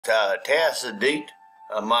Tacit date.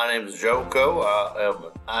 My name is Joko. I am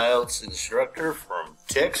an IELTS instructor from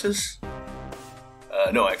Texas.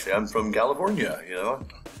 No, actually, I'm from California, you know.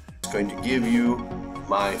 I'm going to give you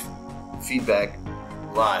my feedback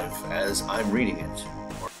live as I'm reading it.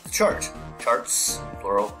 Charts,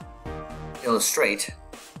 plural, illustrate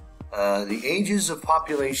the ages of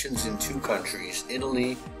populations in two countries,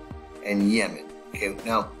 Italy and Yemen. Okay,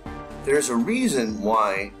 now, there's a reason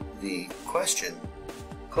why the question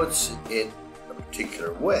puts it a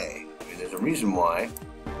particular way. I mean, there's a reason why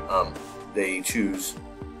they choose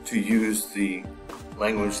to use the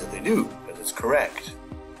language that they do, because it's correct.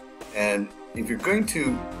 And if you're going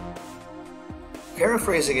to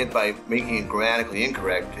paraphrasing it by making it grammatically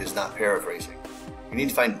incorrect is not paraphrasing. You need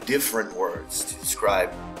to find different words to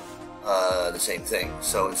describe the same thing.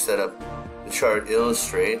 So instead of the chart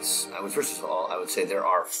illustrates, first of all, I would say there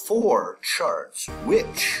are 4 charts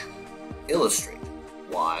which illustrate.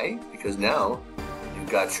 Why? Because now you've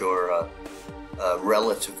got your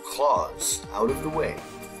relative clause out of the way.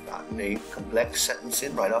 You've gotten a complex sentence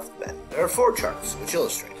in right off the bat. There are 4 charts which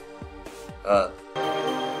illustrate.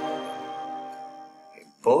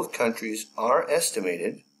 Both countries are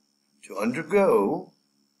estimated to undergo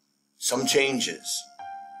some changes.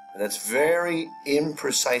 And that's very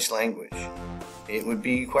imprecise language. It would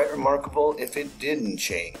be quite remarkable if it didn't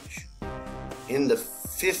change. In the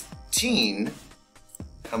 15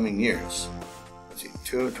 coming years, let's see,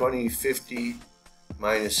 2050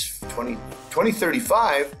 minus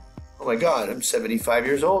 2035, oh my God, I'm 75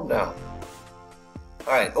 years old now.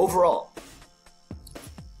 All right, overall,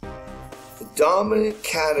 the dominant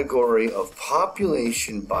category of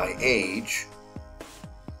population by age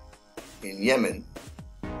in Yemen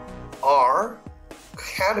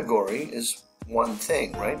category is one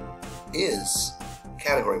thing, right?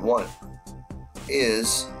 Category 1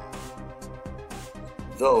 is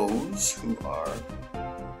those who are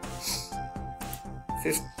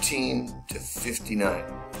 15 to 59.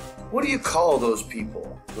 What do you call those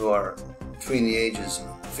people who are between the ages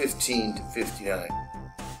of 15 to 59?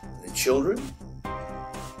 Are they children?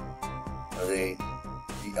 Are they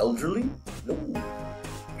the elderly? No.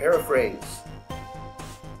 Paraphrase.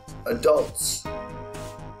 Adults.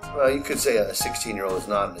 Well, you could say a 16-year-old is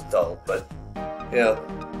not an adult, but, you know,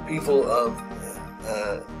 people of,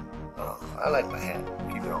 I like my hat.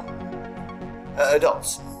 Keep it on.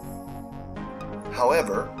 Adults.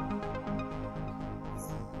 However,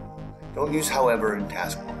 don't use however in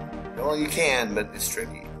taskbar. Well, you can, but it's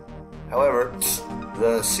tricky. Have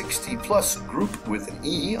the 60-plus group with an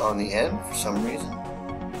E on the end for some reason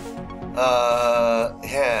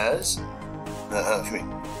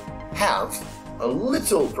have a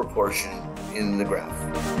little proportion in the graph.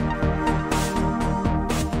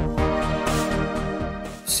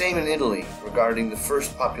 Same in Italy regarding the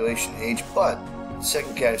first population age, but the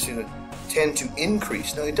second category tend to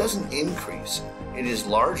increase. Now, it doesn't increase. It is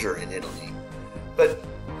larger in Italy. But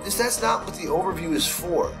that's not what the overview is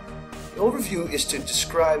for. The overview is to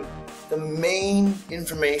describe the main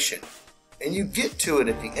information. And you get to it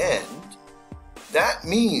at the end. That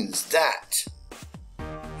means that.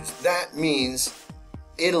 That means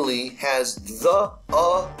Italy has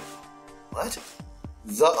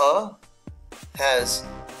has,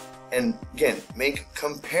 and again, make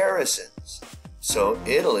comparisons. So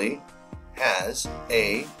Italy has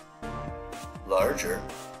a larger,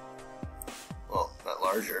 well, not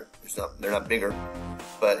larger, they're not bigger,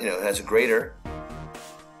 but, you know, it has a greater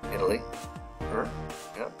Italy.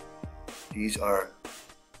 Yeah. These are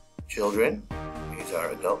children, these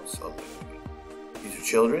are adults. Okay. These are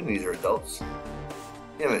children, these are adults.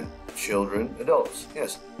 Yemen, children, adults.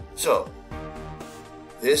 Yes. So,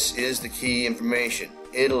 this is the key information.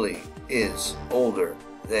 Italy is older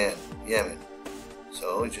than Yemen.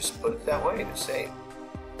 So, just put it that way to say.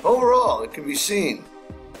 Overall, it can be seen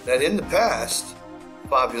that in the past, the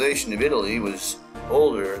population of Italy was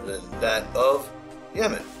older than that of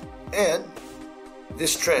Yemen. And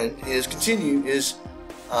this trend is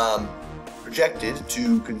projected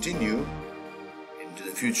to continue into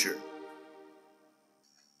the future.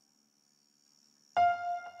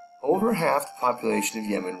 Over half the population of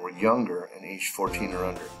Yemen were younger and aged 14 or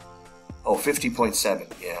under. Oh, 50.7,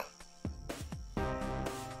 yeah.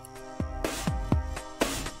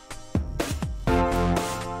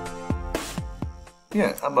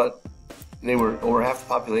 Yeah, but they were over half the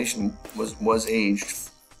population was aged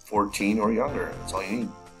 14 or younger. That's all you need.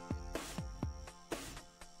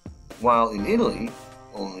 While in Italy,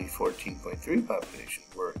 only 14.3 population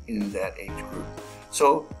were in that age group.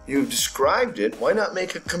 So you've described it. Why not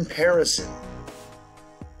make a comparison?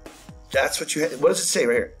 That's what you. What does it say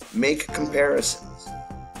right here? Make comparisons.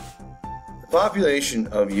 population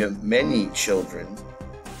of Yemeni children,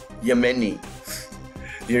 Yemeni,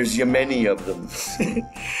 there's Yemeni of them,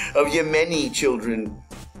 of Yemeni children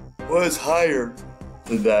was higher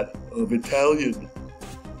than that of Italian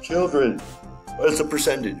children. What's the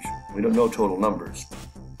percentage? We don't know total numbers.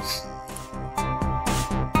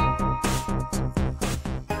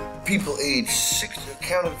 People age 6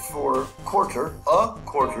 accounted for a quarter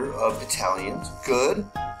of Italians. Good.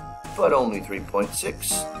 But only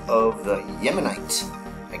 3.6 of the Yemenites.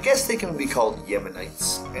 I guess they can be called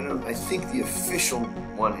Yemenites. I think the official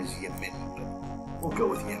one is Yemen, but we'll go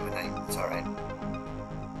with Yemenite. It's all right.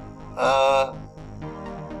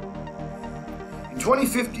 In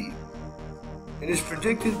 2050, it is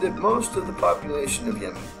predicted that most of the population of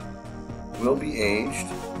Yemen will be aged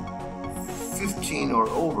 15 or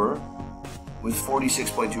over, with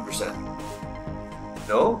 46.2%.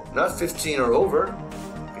 No, not 15 or over,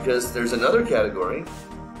 because there's another category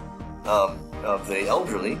of the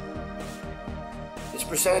elderly. This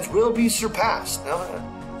percentage will be surpassed. No,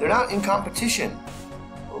 they're not in competition.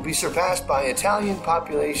 Will be surpassed by Italian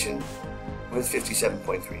population with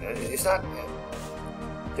 57.3. It's not.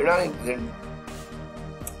 They're not.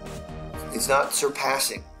 It's not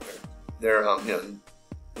surpassing. They're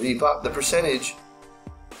the percentage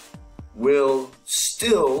will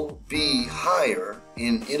still be higher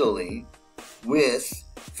in Italy with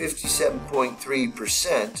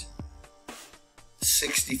 57.3%,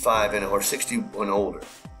 65 or 60 and older.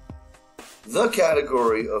 The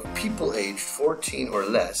category of people aged 14 or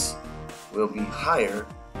less will be higher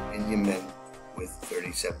in Yemen with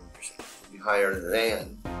 37%. Will be higher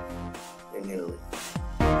than in Italy.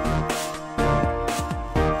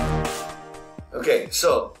 Okay,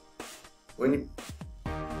 so when you,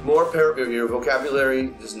 your vocabulary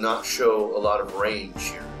does not show a lot of range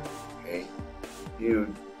here. Okay,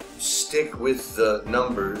 you stick with the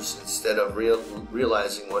numbers instead of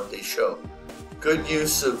realizing what they show. Good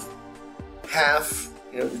use of half,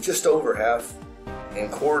 just over half, and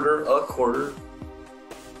quarter, a quarter.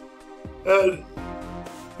 And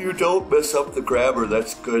you don't mess up the grammar.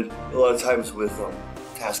 That's good. A lot of times with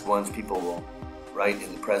task ones, people will write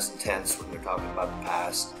in the present tense when they're talking about the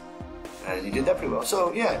past, and you did that pretty well.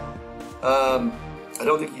 So yeah, I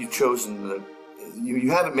don't think you've chosen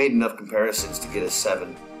you haven't made enough comparisons to get a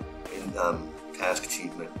 7 in task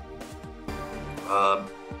achievement,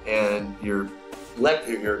 and it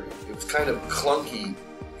was kind of clunky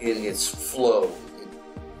in its flow.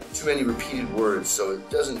 Too many repeated words, so it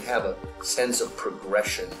doesn't have a sense of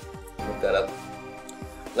progression. Look that up.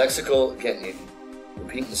 Lexical, again, you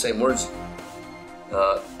repeat the same words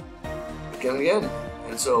again and again,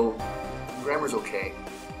 and so grammar's okay,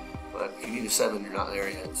 but if you need a 7, you're not there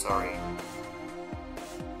yet. Sorry.